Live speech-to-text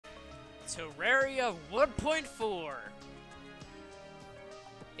Terraria 1.4.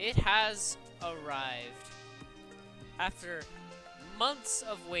 It has arrived. After months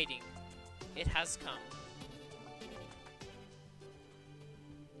of waiting, it has come.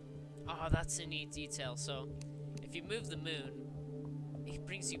 Oh, that's a neat detail. So, if you move the moon, it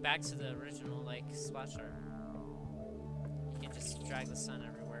brings you back to the original, like, splash art. You can just drag the sun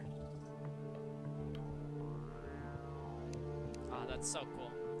everywhere. Oh, that's so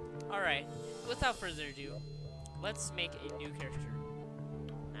cool. Alright, without further ado, let's make a new character.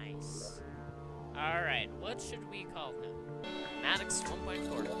 Nice. Alright, what should we call him? Maddox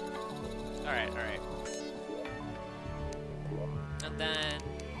 1.4. Alright. And then...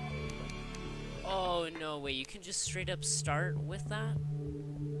 Oh, no, wait, you can just straight up start with that?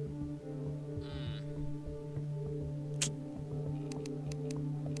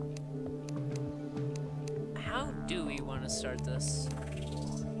 How do we want to start this?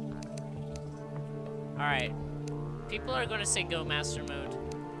 Alright, people are going to say go master mode,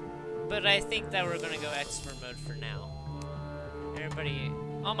 but I think that we're going to go expert mode for now. Everybody,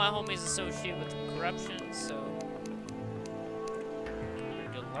 all my homies associate with corruption, so we're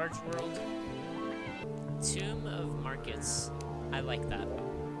going to do large world. Tomb of Markets, I like that.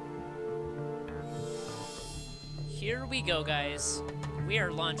 Here we go, guys. We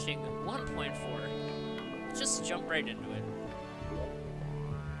are launching 1.4. Just jump right into it.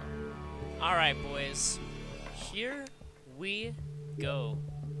 Alright, boys. Here we go.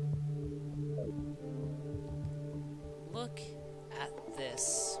 Look at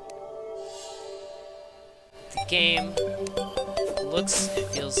this. The game looks and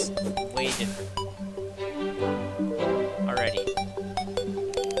feels way different. Already.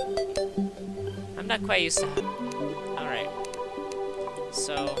 I'm not quite used to that. Alright.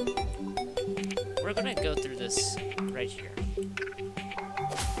 So, we're gonna go through this right here.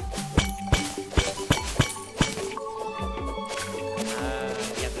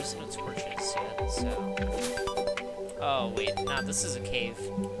 Yeah, there's no torches yet, so... Oh, wait, nah, this is a cave.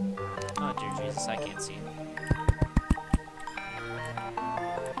 Oh, dear Jesus, I can't see.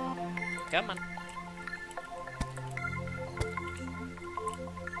 Come on.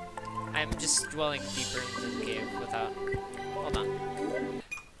 I'm just dwelling deeper into the cave without... Hold on.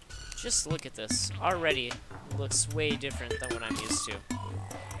 Just look at this. Already looks way different than what I'm used to.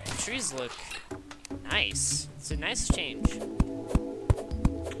 The trees look nice. It's a nice change.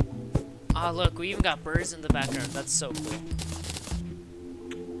 Ah, look, we even got birds in the background. That's so cool.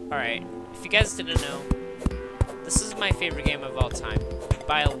 Alright, if you guys didn't know, this is my favorite game of all time,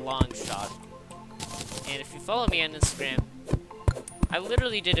 by a long shot. And if you follow me on Instagram, I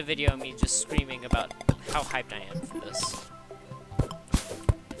literally did a video of me just screaming about how hyped I am for this.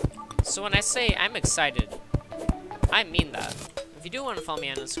 So when I say I'm excited, I mean that. If you do want to follow me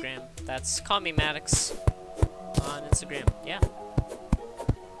on Instagram, that's call me Maddox on Instagram. Yeah,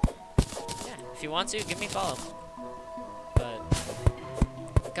 if you want to, give me a follow. But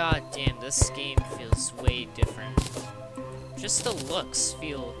god damn, this game feels way different. Just the looks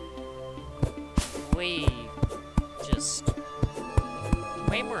feel way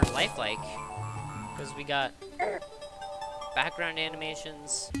more lifelike, because we got background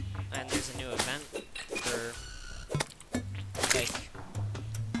animations, and there's a new event for like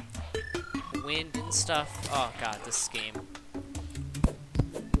wind and stuff. Oh god, this game.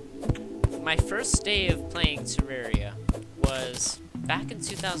 My first day of playing Terraria was back in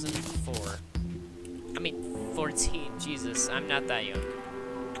 2004. I mean 14, Jesus, I'm not that young.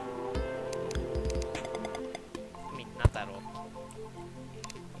 I mean, not that old.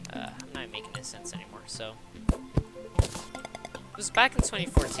 I'm not making any sense anymore, so. It was back in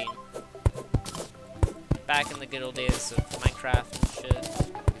 2014. Back in the good old days of Minecraft and shit.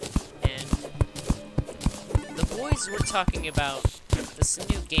 And the boys were talking about this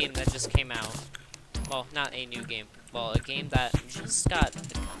new game that just came out. Well, not a new game. Well, a game that just got a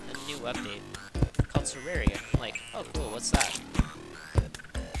new update called Terraria. I'm like, oh cool, what's that?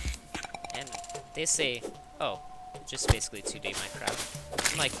 And they say, oh, just basically 2D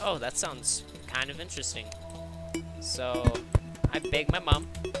Minecraft. I'm like, oh, that sounds kind of interesting. So I begged my mom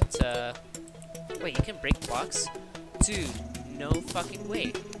to... Wait, you can break blocks? Dude, no fucking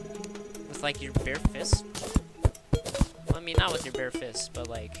way. With like your bare fist? Well, I mean, not with your bare fist, but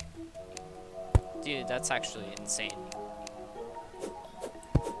like... Dude, that's actually insane.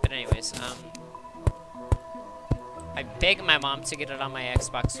 But anyways, I begged my mom to get it on my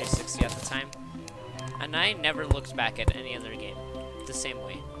Xbox 360 at the time. And I never looked back at any other game the same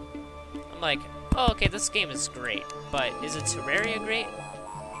way. I'm like, oh, okay, this game is great, but is it Terraria great?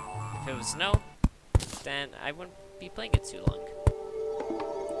 If it was no, then I wouldn't be playing it too long.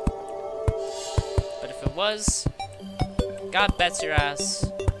 if it was, God bets your ass,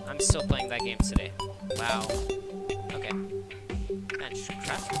 I'm still playing that game today. Wow. Okay. Bench.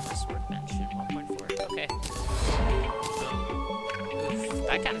 Craft reverse workbench in 1.4. Okay. Oof,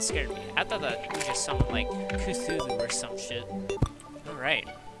 that kind of scared me. I thought that was just something like Cthulhu or some shit. Alright.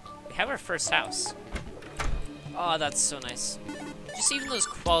 We have our first house. Oh, that's so nice. Just even those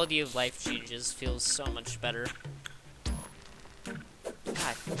quality of life changes feels so much better.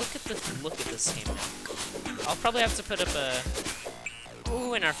 God, look at this game now. I'll probably have to put up a...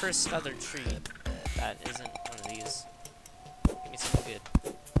 Ooh, in our first other tree. That isn't one of these. Give me something good.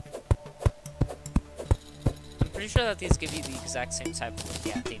 I'm pretty sure that these give you the exact same type of look.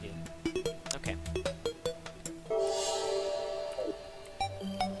 Yeah, they do. Okay.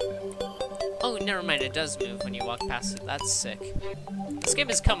 Oh, never mind, it does move when you walk past it. That's sick. This game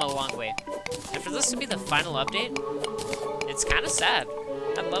has come a long way. And for this to be the final update, it's kind of sad.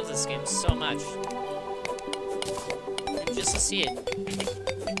 I love this game so much. And just to see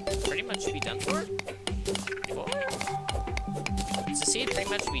it pretty much be done for? Cool. To see it pretty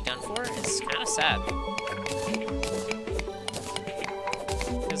much be done for is kind of sad.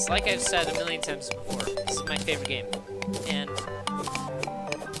 Because like I've said a million times before, this is my favorite game. And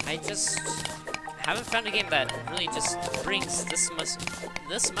I just haven't found a game that really just brings this much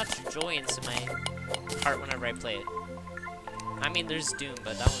joy into my heart whenever I play it. I mean, there's Doom,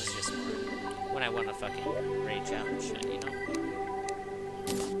 but that one's just more when I want to fucking rage out and shit, you know?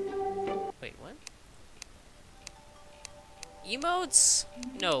 Wait, what? Emotes?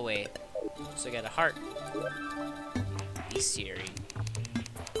 No way. So I got a heart. Bestiary.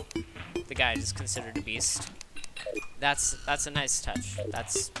 The guy is considered a beast. That's a nice touch.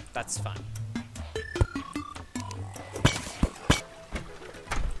 That's fun.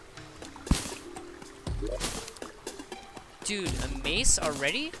 Dude, a mace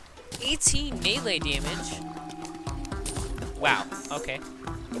already? 18 melee damage? Wow, okay.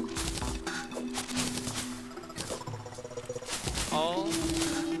 Oh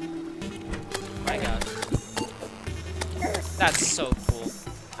my god. That's so cool.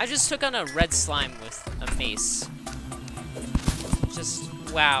 I just took on a red slime with a mace. Just,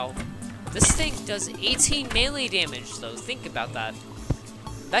 wow. This thing does 18 melee damage though, think about that.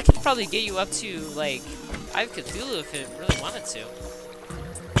 That could probably get you up to, like, I have Cthulhu if it really wanted to.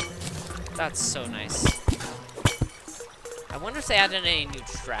 That's so nice. I wonder if they added any new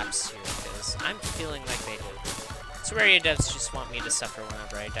traps here, because I'm feeling like they did. Terraria devs just want me to suffer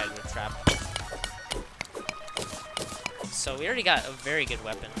whenever I die to a trap. So we already got a very good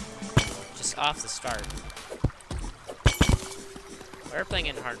weapon, just off the start. We're playing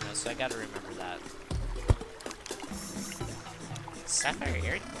in hard mode, so I gotta remember that. Sapphire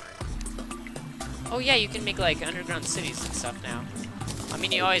Airborne. Oh yeah, you can make like underground cities and stuff now. I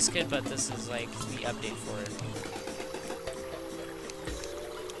mean, you always could, but this is like the update for it.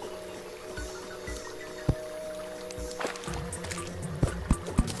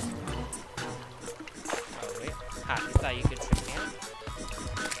 Oh wait, ha! I thought you could trick me out.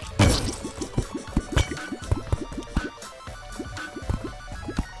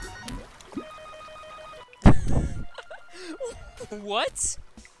 What?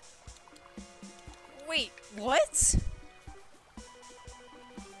 Wait, what?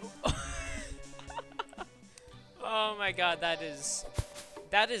 Oh my god, that is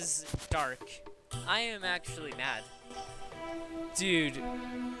dark. I am actually mad. Dude.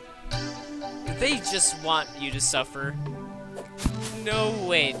 They just want you to suffer. No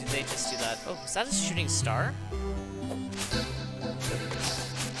way did they just do that. Oh, was that a shooting star?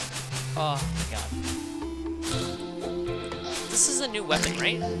 Oh my god. This is a new weapon,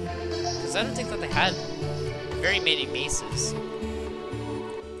 right? Because I don't think that they had very many maces.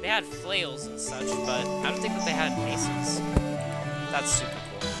 They had flails and such, but I don't think that they had maces. That's super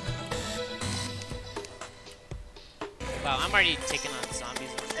cool. Wow, I'm already taking on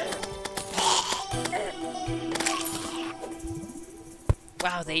zombies and shit.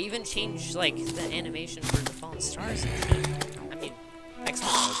 Wow, they even changed, like, the animation for the fallen stars and shit. I mean,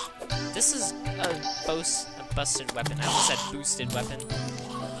 expert mode. This is a busted weapon. I almost said boosted weapon.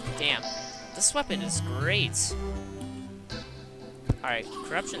 Damn. This weapon is great. Alright,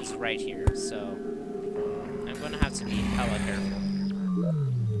 corruption's right here, so I'm gonna have to be hella careful.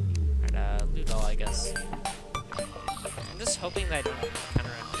 Alright, loot all, I guess. I'm just hoping that I don't encounter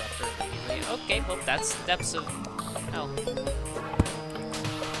a corruptor immediately. Okay, well, that's the depths of hell.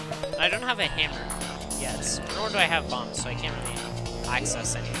 I don't have a hammer yet, nor do I have bombs, so I can't really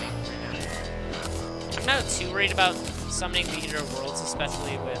access anything right now. I'm not too worried about summoning the Eater of Worlds,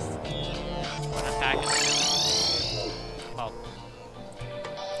 especially with what I'm packing. Well,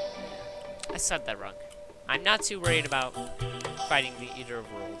 I said that wrong. I'm not too worried about fighting the Eater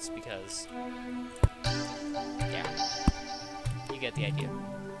of Worlds because, yeah, you get the idea.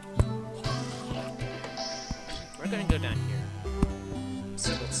 We're gonna go down here.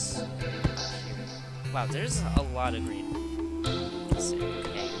 See what's here. Wow, there's a lot of green.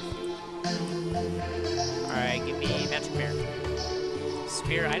 Okay. Alright, give me Magic Bear.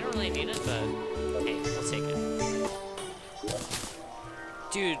 Spear, I don't really need it, but hey, we'll take it.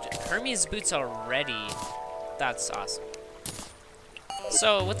 Dude, Hermes boots already. That's awesome.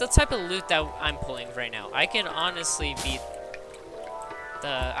 So, with the type of loot that I'm pulling right now, I can honestly beat the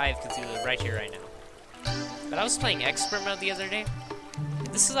Eye of Cthulhu right here, right now. But I was playing Expert Mode the other day.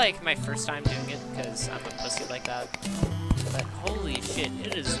 This is like my first time doing it, because I'm a pussy like that. But holy shit,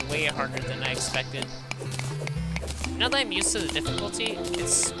 it is way harder than I expected. Now that I'm used to the difficulty,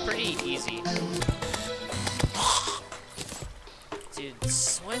 it's pretty easy. Dude,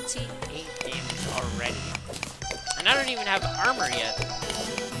 28 damage already. And I don't even have armor yet.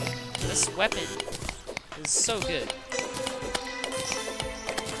 This weapon is so good.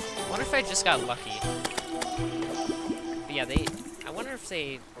 I wonder if I just got lucky. But yeah, I wonder if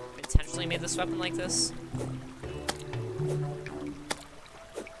they intentionally made this weapon like this.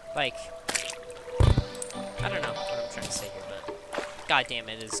 Like, I don't know what I'm trying to say here, but god damn,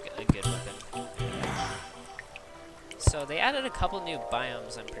 it is a good weapon. So they added a couple new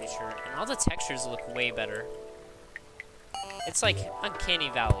biomes, I'm pretty sure, and all the textures look way better. It's like Uncanny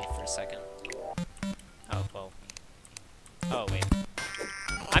Valley for a second. Oh, well. Oh, wait.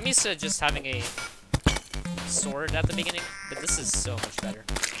 I'm used to just having a sword at the beginning, but this is so much better.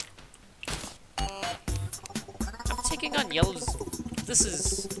 I'm taking on yellows. This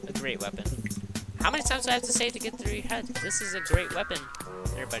is a great weapon. How many times do I have to say to get through your head? This is a great weapon,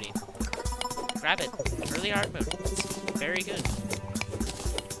 everybody. Grab it. Early hard mode. It's very good.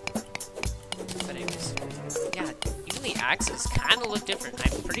 But anyways, yeah, even the axes kind of look different.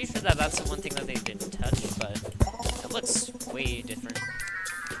 I'm pretty sure that that's the one thing that they didn't touch, but it looks way different.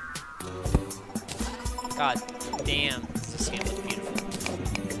 God damn, does this game look beautiful.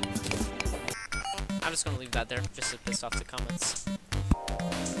 I'm just gonna leave that there, just to piss off the comments.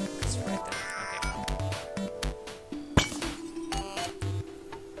 It's right there.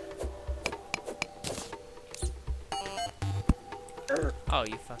 Okay. Oh,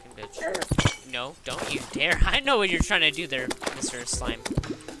 you fucking bitch. No, don't you dare. I know what you're trying to do there, Mr. Slime.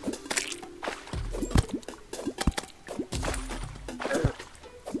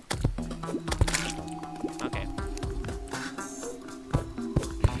 Okay.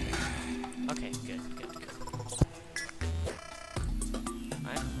 Okay, good. I'm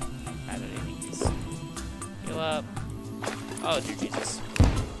bad at aiming these. Heal up. Oh, dear Jesus.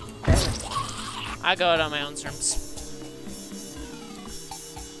 I go out on my own terms.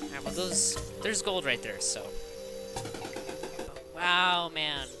 Well, there's gold right there, so. Wow,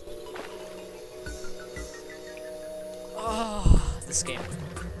 man. Oh, this game.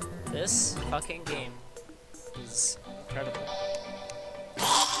 This fucking game is incredible.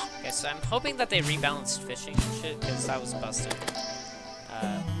 Okay, so I'm hoping that they rebalanced fishing and shit, because that was busted.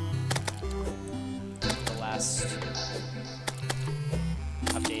 The last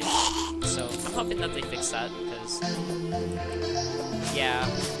update. So I'm hoping that they fix that, because yeah,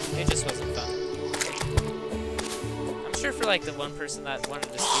 it just wasn't fun. I'm sure for like the one person that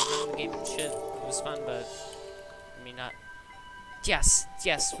wanted to speedrun the game and shit, it was fun, but I mean not. Yes,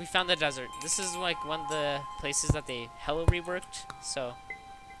 we found the desert. This is like one of the places that they hella reworked, so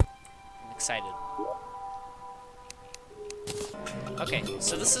I'm excited. Okay,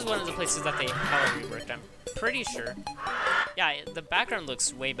 so this is one of the places that they hella reworked, I'm pretty sure. Yeah, the background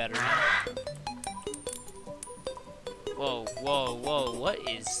looks way better now. Whoa, what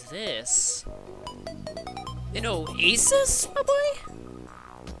is this? An oasis, my boy?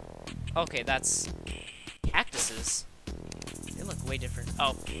 Okay, that's cactuses. They look way different.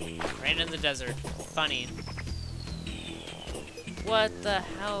 Oh, right in the desert. Funny. What the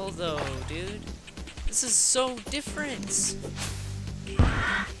hell, though, dude? This is so different.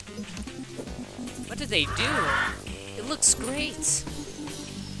 What did they do? It looks great.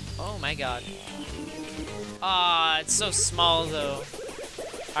 Oh my god. Ah, it's so small though.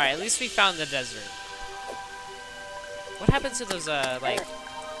 Alright, at least we found the desert. What happened to those, like,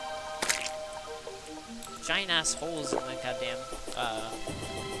 giant ass holes in the goddamn,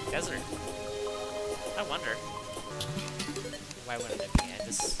 desert? I wonder. Why wouldn't it be? Yeah,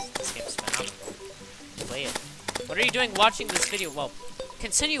 this game's phenomenal. Play it. What are you doing watching this video? Well,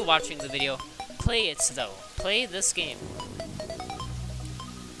 continue watching the video. Play it, though. Play this game.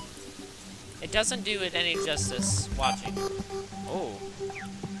 It doesn't do it any justice watching. Oh.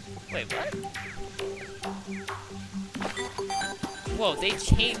 Wait, what? Whoa, they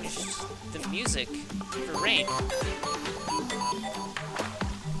changed the music for rain.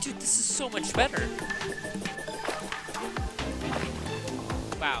 Dude, this is so much better.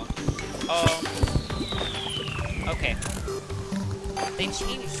 Wow. Okay. They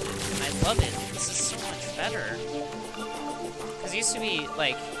changed it, and I love it. This is so much better. Because it used to be,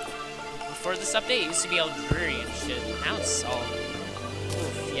 like, before this update, it used to be all dreary and shit. Now it's all...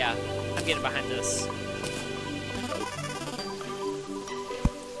 Oof, yeah. I'm getting behind this.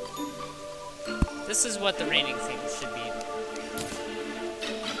 This is what the raining theme should be.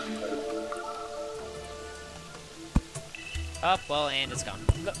 Oh, well, and it's gone.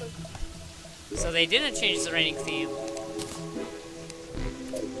 So they didn't change the raining theme.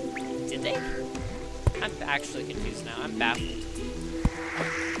 Did they? I'm actually confused now. I'm baffled.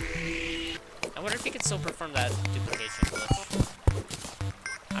 I wonder if you could still perform that duplication glitch.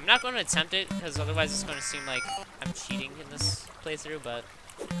 I'm not going to attempt it, because otherwise it's going to seem like I'm cheating in this playthrough, but...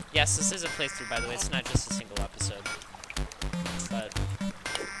 Yes, this is a playthrough, by the way. It's not just a single episode. But...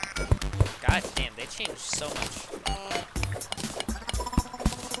 God damn, they changed so much.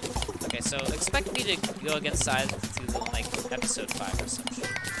 Okay, so expect me to go against Scythe to, like, episode 5 or some shit.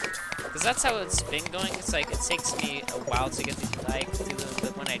 Because that's how it's been going. It's like, it takes me a while to get to, like,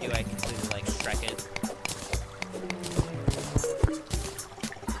 but when I do, I completely, like, Shrek it.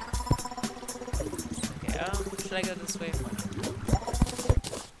 Okay, should I go this way?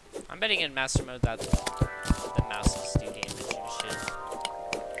 I'm betting in Master Mode that the mouses do damage and shit.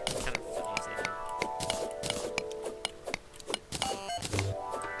 Kind of funny if they do.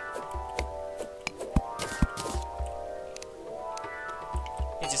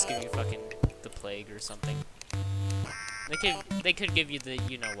 They just give you fucking the plague or something. They could give you the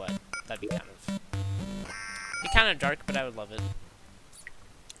you know what. That'd be kind of dark, but I would love it.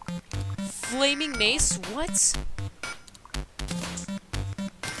 Flaming mace? What?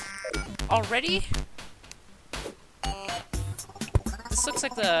 Already? This looks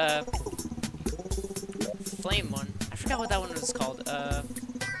like the flame one. I forgot what that one was called.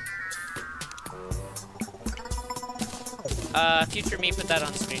 Future me, put that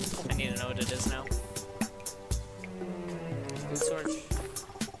on screen. I need to know what it is now. Blue torch. Blue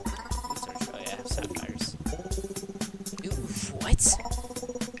torch. Oh yeah, I have sapphires. Ooh, what?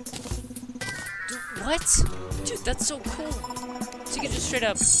 Dude, what? Dude, that's so cool. So you can just straight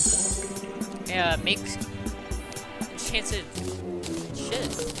up make enchanted shit.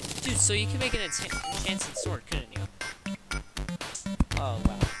 Dude, so you can make an enchanted sword, couldn't you? Oh,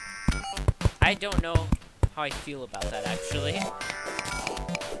 wow. I don't know how I feel about that, actually.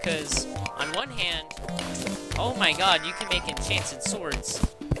 Because, on one hand, oh my god, you can make enchanted swords.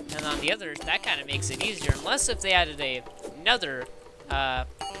 And on the other, that kind of makes it easier. Unless if they added another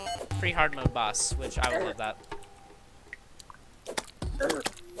free hard mode boss, which I would love that.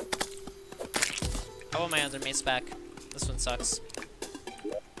 I want my other mace back. This one sucks.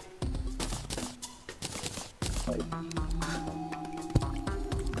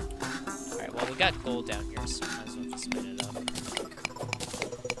 Alright, well we got gold down here, so might as well just spin it up.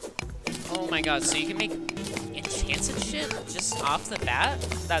 Oh my god, so you can make enchanted shit just off the bat?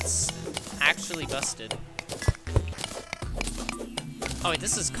 That's actually busted. Oh wait,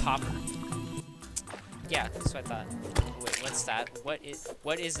 this is copper. Yeah, that's what I thought. Wait, what's that? What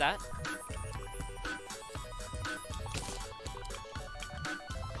is that?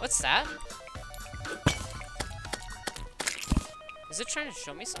 What's that? Is it trying to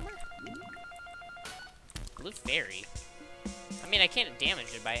show me somewhere? Blue fairy. I mean, I can't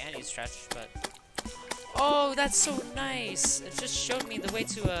damage it by any stretch, but... Oh, that's so nice! It just showed me the way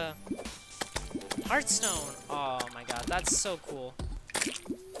to a... Heartstone! Oh my god, that's so cool.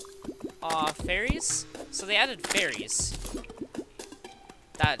 Aw, fairies? So they added fairies.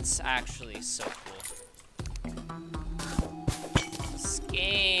 That's actually so cool. This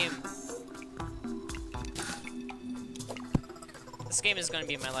game. This game is going to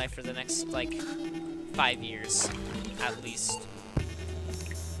be in my life for the next, like, 5 years, at least.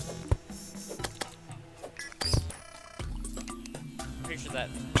 I'm pretty sure that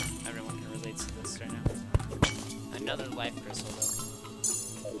everyone can relate to this right now. Another life crystal, though.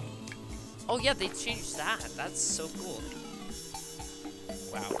 Oh yeah, they changed that. That's so cool.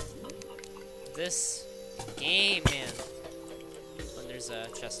 Wow. This game, man. When there's a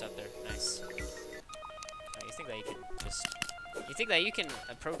chest up there. Nice. Oh, you think that you can just... You think that you can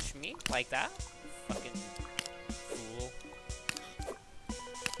approach me like that? Fucking fool.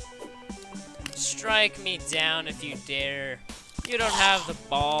 Strike me down if you dare. You don't have the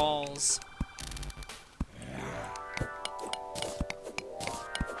balls.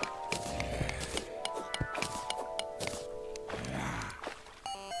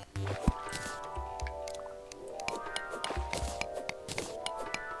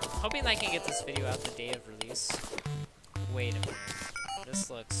 hoping I can get this video out the day of release. Wait a minute. This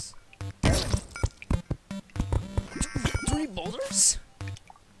looks... 3 boulders?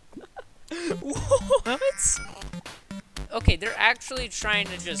 What? Okay, they're actually trying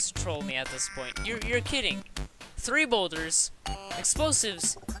to just troll me at this point. You're kidding. 3 boulders,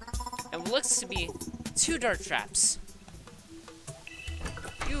 explosives, and what looks to be 2 dart traps.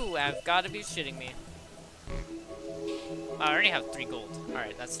 You have got to be shitting me. I already have 3 gold.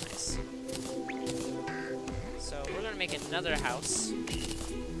 Alright, that's nice. So we're gonna make another house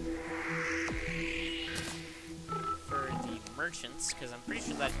for the merchants, because I'm pretty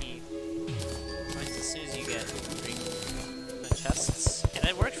sure that he joins as soon as you get 3 chests. And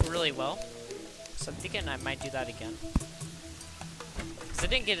it worked really well. So I'm thinking I might do that again. Because it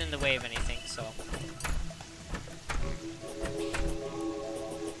didn't get in the way of anything, so.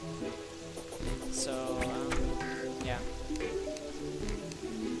 So, yeah.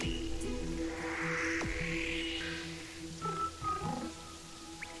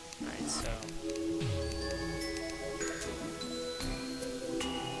 Alright, so.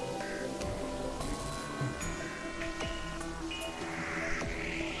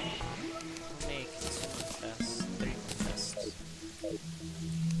 Make 2 more chests, 3 more chests.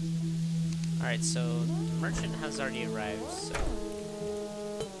 Alright, so the merchant has already arrived, so.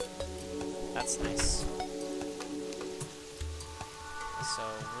 That's nice. So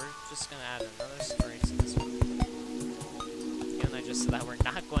we're just gonna add another story to this one. Even though I just said that we're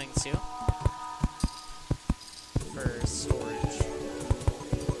not going to. For storage.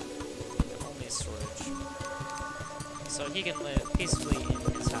 Only storage. So he can live peacefully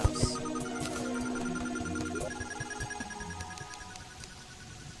in his house.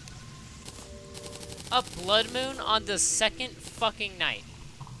 A blood moon on the 2nd fucking night.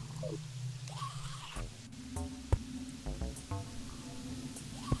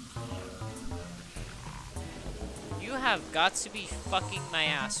 You have got to be fucking my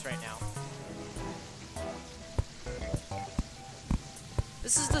ass right now.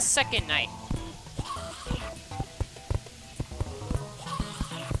 This is the 2nd night.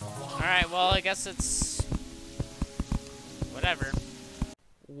 Alright, well, I guess it's... whatever.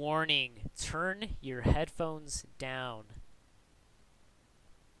 Warning. Turn your headphones down.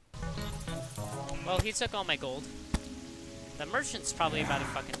 Well, he took all my gold. The merchant's probably about to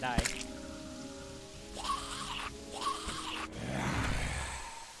fucking die.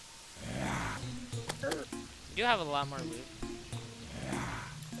 You do have a lot more loot.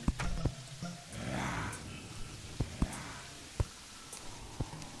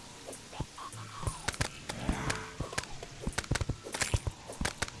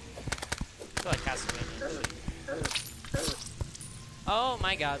 I feel like Castlevania. Oh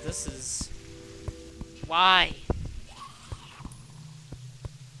my god, this is... Why?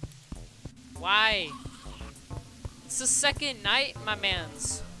 Why? It's the 2nd night, my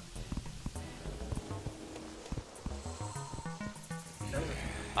mans.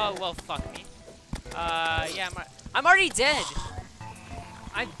 Oh, well, fuck me. Yeah, I'm already dead.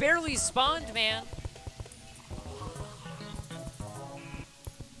 I barely spawned, man.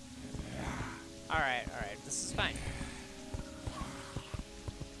 Alright, this is fine.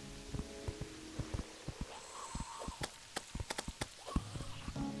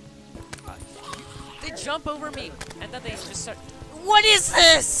 They jump over me, and then they just start... What is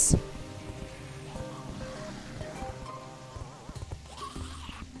this?!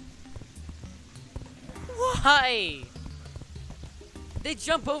 Why? They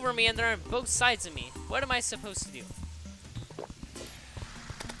jump over me and they're on both sides of me. What am I supposed to do?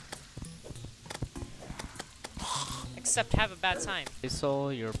 Except have a bad time. Hey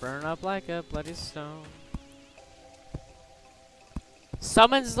soul, you're burned up like a bloody stone.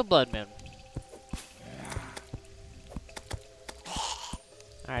 Summons the blood moon.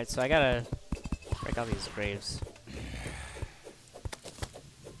 Alright, so I gotta break all these graves.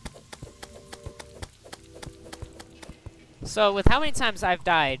 So, with how many times I've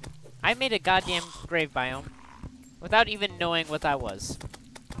died, I made a goddamn grave biome without even knowing what that was.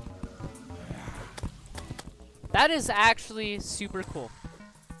 That is actually super cool.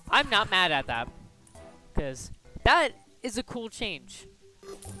 I'm not mad at that, because that is a cool change.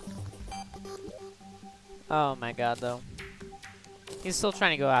 Oh my god, though. He's still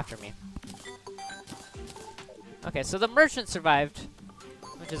trying to go after me. Okay, so the merchant survived,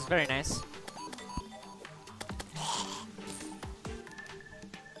 which is very nice.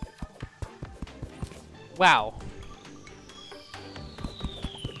 Wow.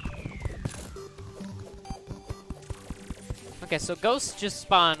 Okay, so ghosts just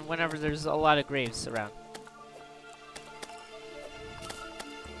spawn whenever there's a lot of graves around.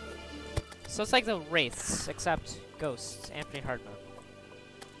 So it's like the Wraiths, except ghosts. Anthony Hardman.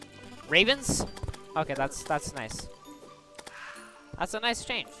 Ravens? Okay, that's nice. That's a nice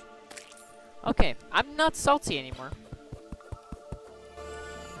change. Okay, I'm not salty anymore.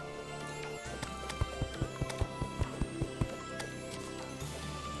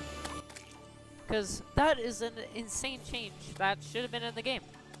 Because that is an insane change that should have been in the game.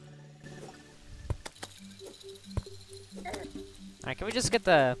 Alright, can we just get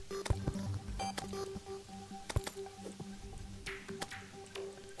the...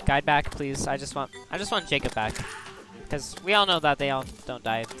 guide back, please? I just want Jacob back. Because we all know that they all don't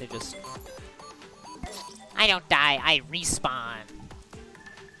die, they just... I don't die, I respawn!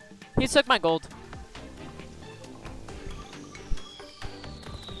 He took my gold.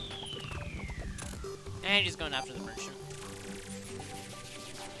 And he's going after the merchant.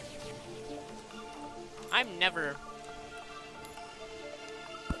 I'm never...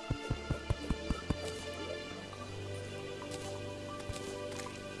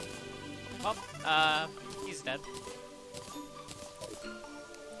 Oh, he's dead.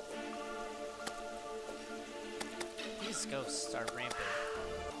 These ghosts are rampant.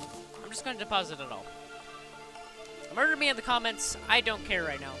 I'm just gonna deposit it all. Murder me in the comments, I don't care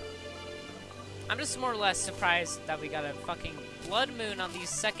right now. I'm just more or less surprised that we got a fucking blood moon on the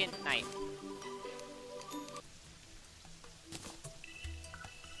second night.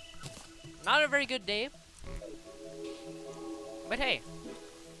 Not a very good day. But hey.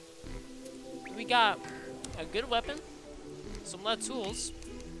 We got a good weapon, some lead tools,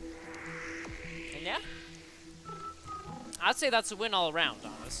 and yeah. I'd say that's a win all around,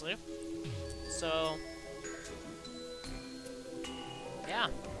 honestly. So, yeah.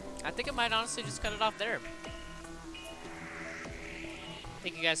 I think I might honestly just cut it off there.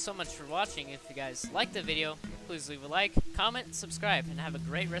 Thank you guys so much for watching. If you guys liked the video, please leave a like, comment, subscribe, and have a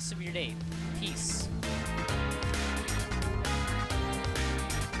great rest of your day. Peace.